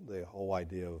tabernacle, the whole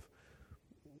idea of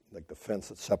like the fence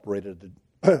that separated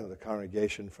the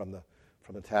congregation from the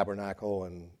tabernacle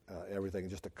and everything,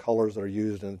 just the colors that are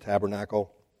used in the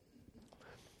tabernacle,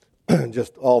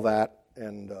 just all that,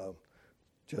 and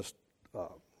just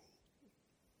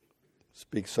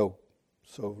speaks so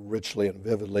richly and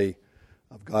vividly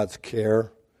of God's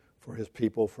care for His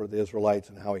people, for the Israelites,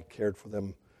 and how He cared for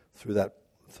them through that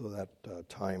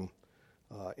time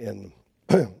in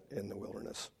the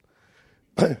wilderness.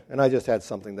 And I just had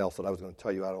something else that I was going to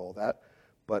tell you out of all that,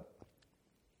 but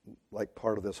like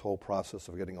part of this whole process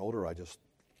of getting older, I just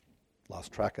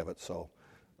lost track of it. So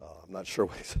I'm not sure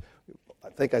what he said. I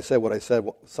think I said what I said,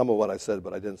 some of what I said,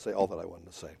 but I didn't say all that I wanted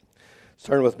to say. Let's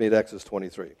turn with me to Exodus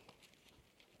 23.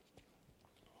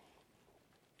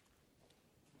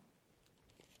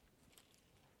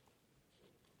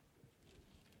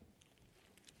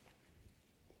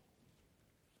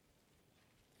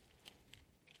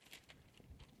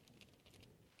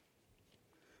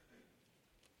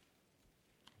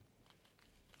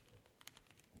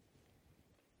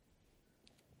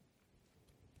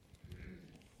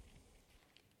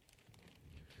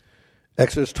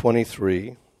 Exodus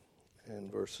 23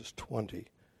 and verses 20.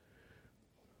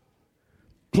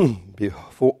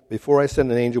 Before I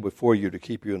send an angel before you to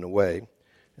keep you in the way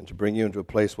and to bring you into a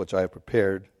place which I have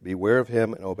prepared, beware of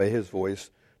him and obey his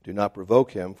voice. Do not provoke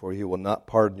him, for he will not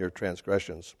pardon your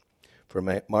transgressions. For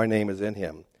my name is in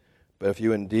him. But if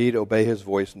you indeed obey his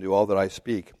voice and do all that I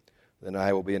speak, then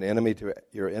I will be an enemy to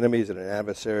your enemies and an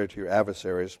adversary to your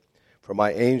adversaries. For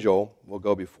my angel will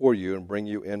go before you and bring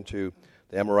you into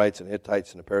the Amorites and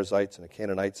Hittites and the Perizzites and the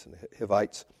Canaanites and the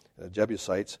Hivites and the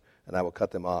Jebusites, and I will cut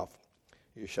them off.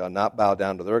 You shall not bow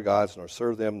down to their gods, nor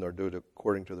serve them, nor do it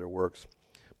according to their works,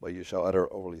 but you shall utterly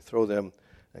overthrow them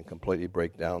and completely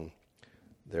break down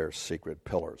their secret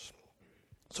pillars.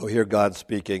 So here God's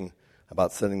speaking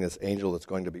about sending this angel that's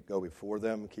going to go before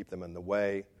them, keep them in the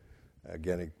way,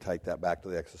 Again, you take that back to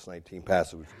the Exodus 19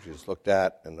 passage, which we just looked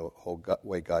at, and the whole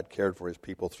way God cared for his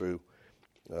people through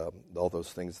all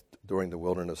those things during the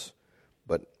wilderness.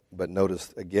 But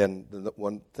notice, again, the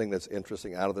one thing that's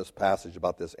interesting out of this passage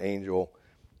about this angel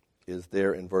is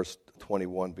there in verse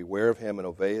 21, beware of him and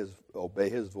obey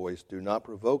his voice. Do not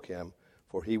provoke him,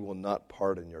 for he will not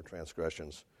pardon your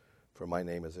transgressions, for my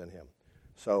name is in him.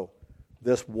 So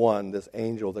this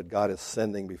angel that God is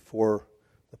sending before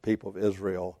the people of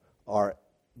Israel,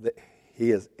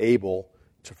 he is able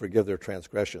to forgive their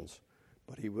transgressions.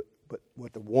 But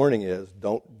what the warning is,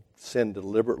 don't sin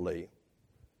deliberately.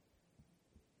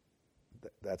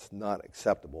 That's not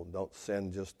acceptable. Don't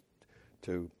sin just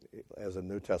to, as the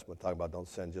New Testament talks about, don't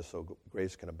sin just so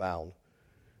grace can abound.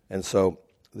 And so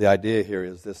the idea here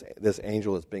is this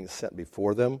angel that's being sent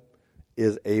before them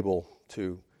is able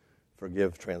to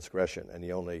forgive transgression, and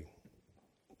the only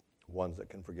ones that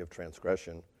can forgive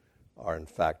transgression are, in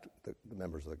fact, the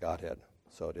members of the Godhead.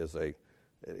 So it is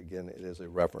a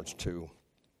reference to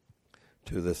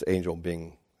this angel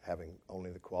having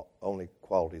only only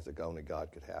qualities that only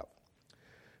God could have.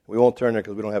 We won't turn there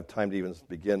because we don't have time to even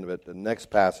begin, but the next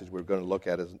passage we're going to look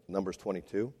at is Numbers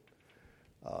 22.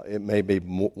 It may be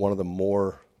one of the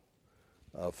more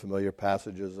familiar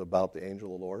passages about the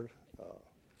angel of the Lord.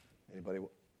 Anybody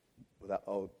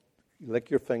lick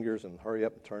your fingers and hurry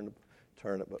up and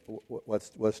turn it. But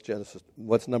what's Genesis?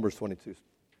 What's Numbers 22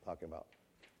 talking about?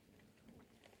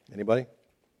 Anybody?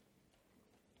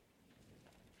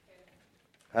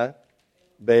 Huh?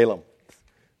 Balaam.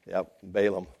 Yep,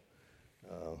 Balaam.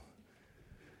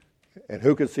 And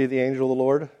who could see the angel of the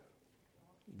Lord?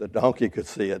 The donkey could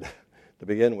see it to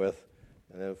begin with,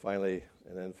 and then finally,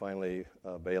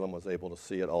 Balaam was able to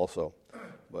see it also.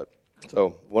 But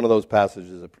so one of those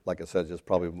passages, like I said, is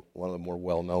probably one of the more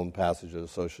well-known passages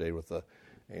associated with the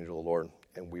angel of the Lord,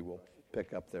 and we will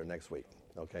pick up there next week.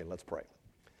 Okay, let's pray.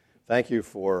 Thank you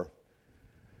for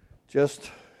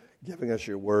just giving us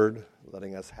your word,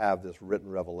 letting us have this written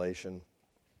revelation.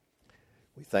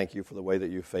 We thank you for the way that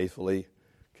you faithfully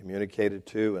communicated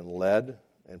to and led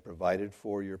and provided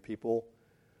for your people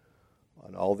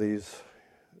on all these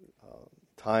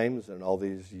times and all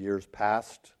these years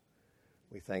past.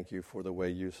 We thank you for the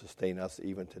way you sustain us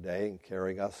even today and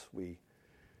carrying us.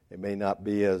 It may not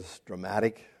be as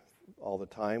dramatic all the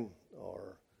time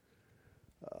or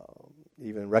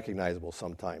even recognizable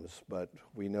sometimes, but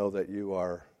we know that you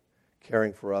are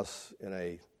caring for us in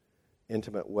an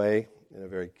intimate way, in a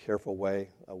very careful way,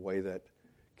 a way that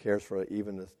cares for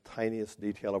even the tiniest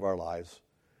detail of our lives.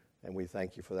 And we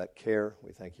thank you for that care.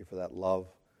 We thank you for that love.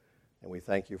 And we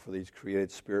thank you for these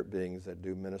created spirit beings that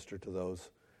do minister to those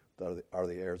that are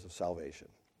the heirs of salvation.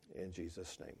 In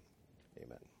Jesus' name,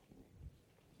 amen.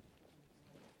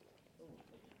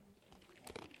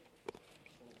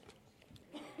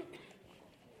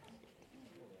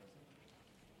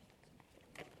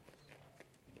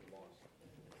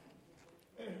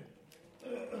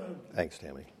 Thanks,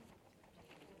 Tammy.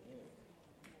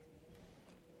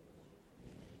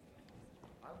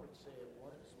 I would say it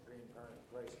was pre-incarnate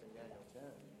Christ in Daniel 10,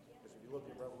 because if you look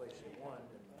at Revelation 1 and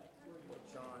what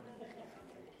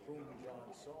whom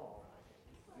John saw,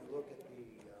 you look at the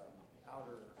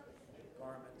outer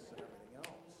garments and everything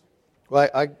else. Well,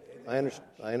 I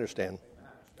understand.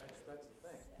 That's the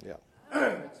thing. Yeah.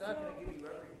 It's not going to give you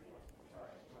every...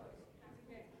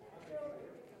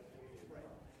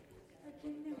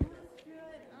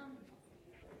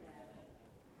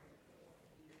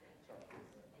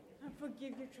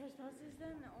 Forgive your trespasses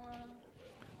then, or?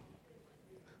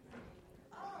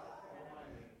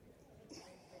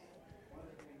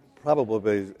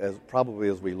 Probably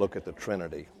as we look at the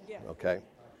Trinity, Yeah. okay?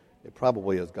 It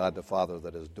probably is God the Father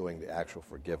that is doing the actual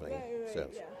forgiving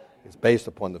sins. Yeah. It's based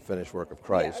upon the finished work of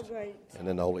Christ. Yeah, right. And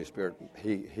then the Holy Spirit,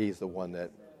 He's the one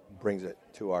that brings it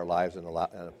to our lives and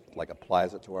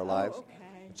applies it to our lives. Okay.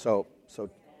 So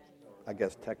I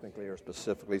guess technically or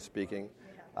specifically speaking,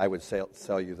 I would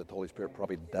tell you that the Holy Spirit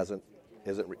probably isn't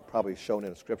probably shown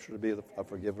in Scripture to be a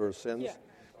forgiver of sins, Yeah.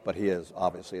 but he is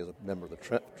obviously as a member of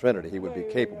the Trinity, he would be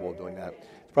capable of doing that.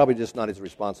 It's probably just not his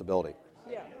responsibility.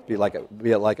 Yeah. Be like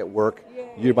at work. Yeah.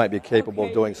 You might be capable of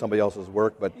Okay. doing somebody else's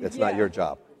work, but it's not Yeah. your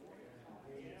job.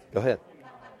 Go ahead.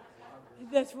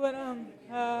 That's what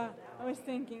I was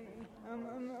thinking.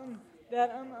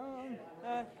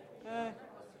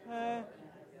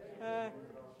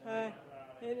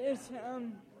 It is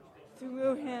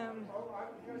through him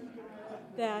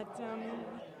that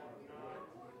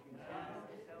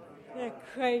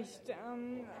Christ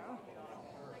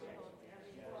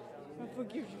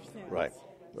forgives your sins. Right.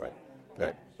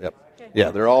 Yep. Okay. Yeah,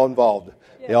 they're all involved.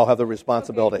 They Yeah. all have the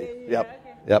responsibility. Okay, yeah, Yep.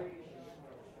 okay. Yep.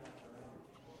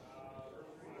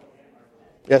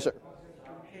 Yes, sir.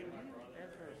 Have you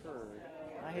ever heard,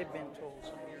 I had been told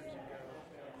some years ago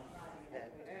that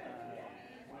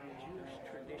Jewish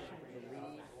tradition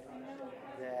believed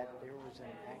that there was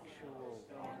an actual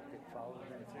rock that followed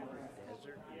them through the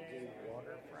desert and gave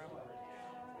water from.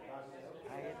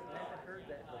 I had never heard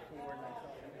that before, and I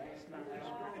thought, that's not the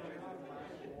scripture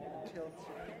until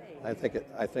today.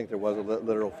 I think there was a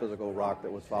literal physical rock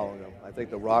that was following him. I think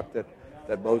the rock that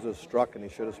Moses struck and he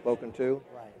should have spoken to,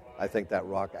 Right. I think that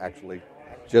rock actually,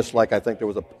 just like I think there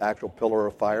was an actual pillar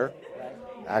of fire,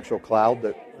 actual cloud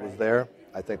that was there,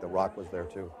 I think the rock was there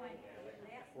too.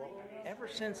 Well, ever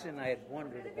since then, I had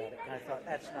wondered about it, and I thought,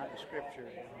 that's not in Scripture.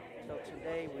 Until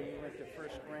today, when you went to 1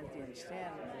 Corinthians 10,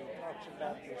 and it talks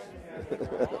about this.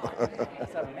 I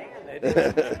thought, man, it is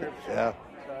in Scripture. Yeah.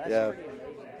 So that's Yeah. pretty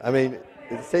amazing. I mean,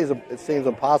 it seems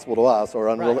impossible to us or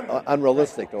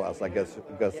unrealistic to us, I guess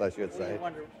I should say. I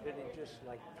wonder, did it just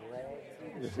like drag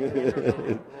through the sand or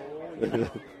roll, you know?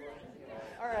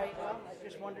 All right, well, I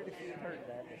just wondered if you heard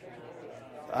that.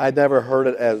 I never heard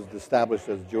it as established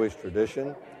as Jewish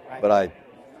tradition, but I've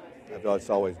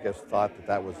always thought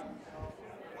that was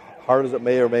hard as it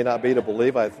may or may not be to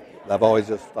believe. I've always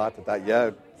just thought that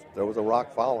there was a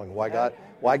rock following. Why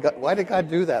did God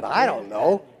do that? I don't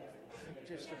know.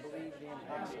 Just to believe the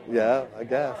impossible. Yeah, I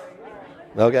guess.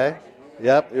 Okay.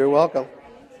 Yep, you're welcome.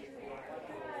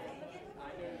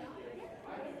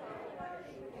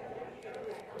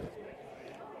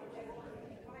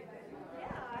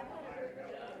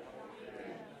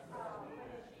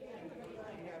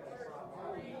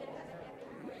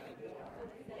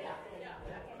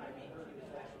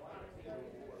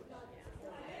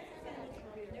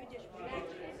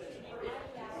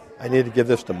 I need to give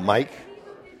this to Mike.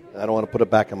 I don't want to put it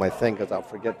back in my thing because I'll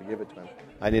forget to give it to him.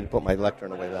 I need to put my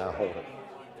lectern away. Now hold it.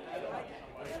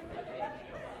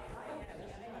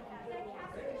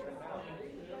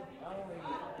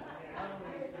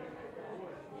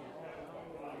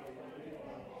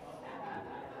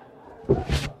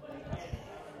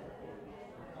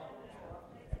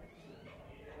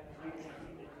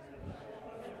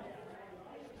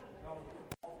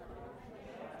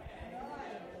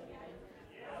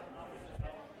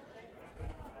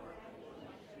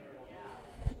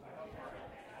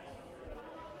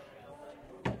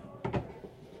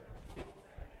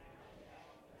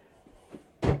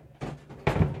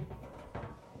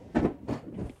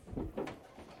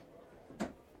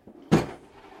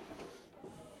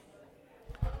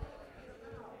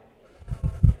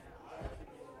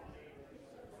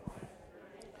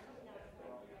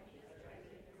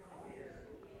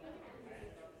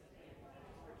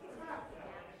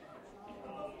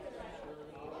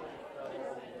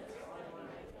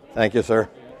 Thank you, sir.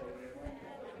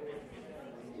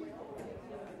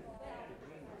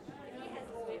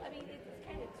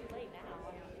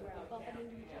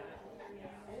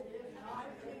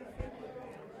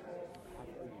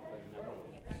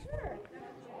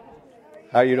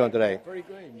 How are you doing today? Pretty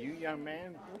good. And you, young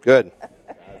man? Good.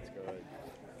 That's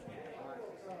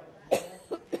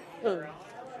good.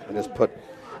 I just put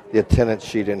the attendance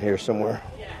sheet in here somewhere.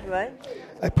 What?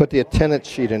 I put the attendance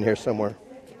sheet in here somewhere.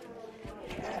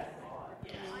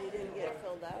 You didn't get it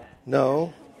filled out?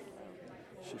 No.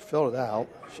 She filled it out.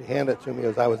 She handed it to me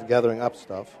as I was gathering up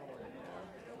stuff.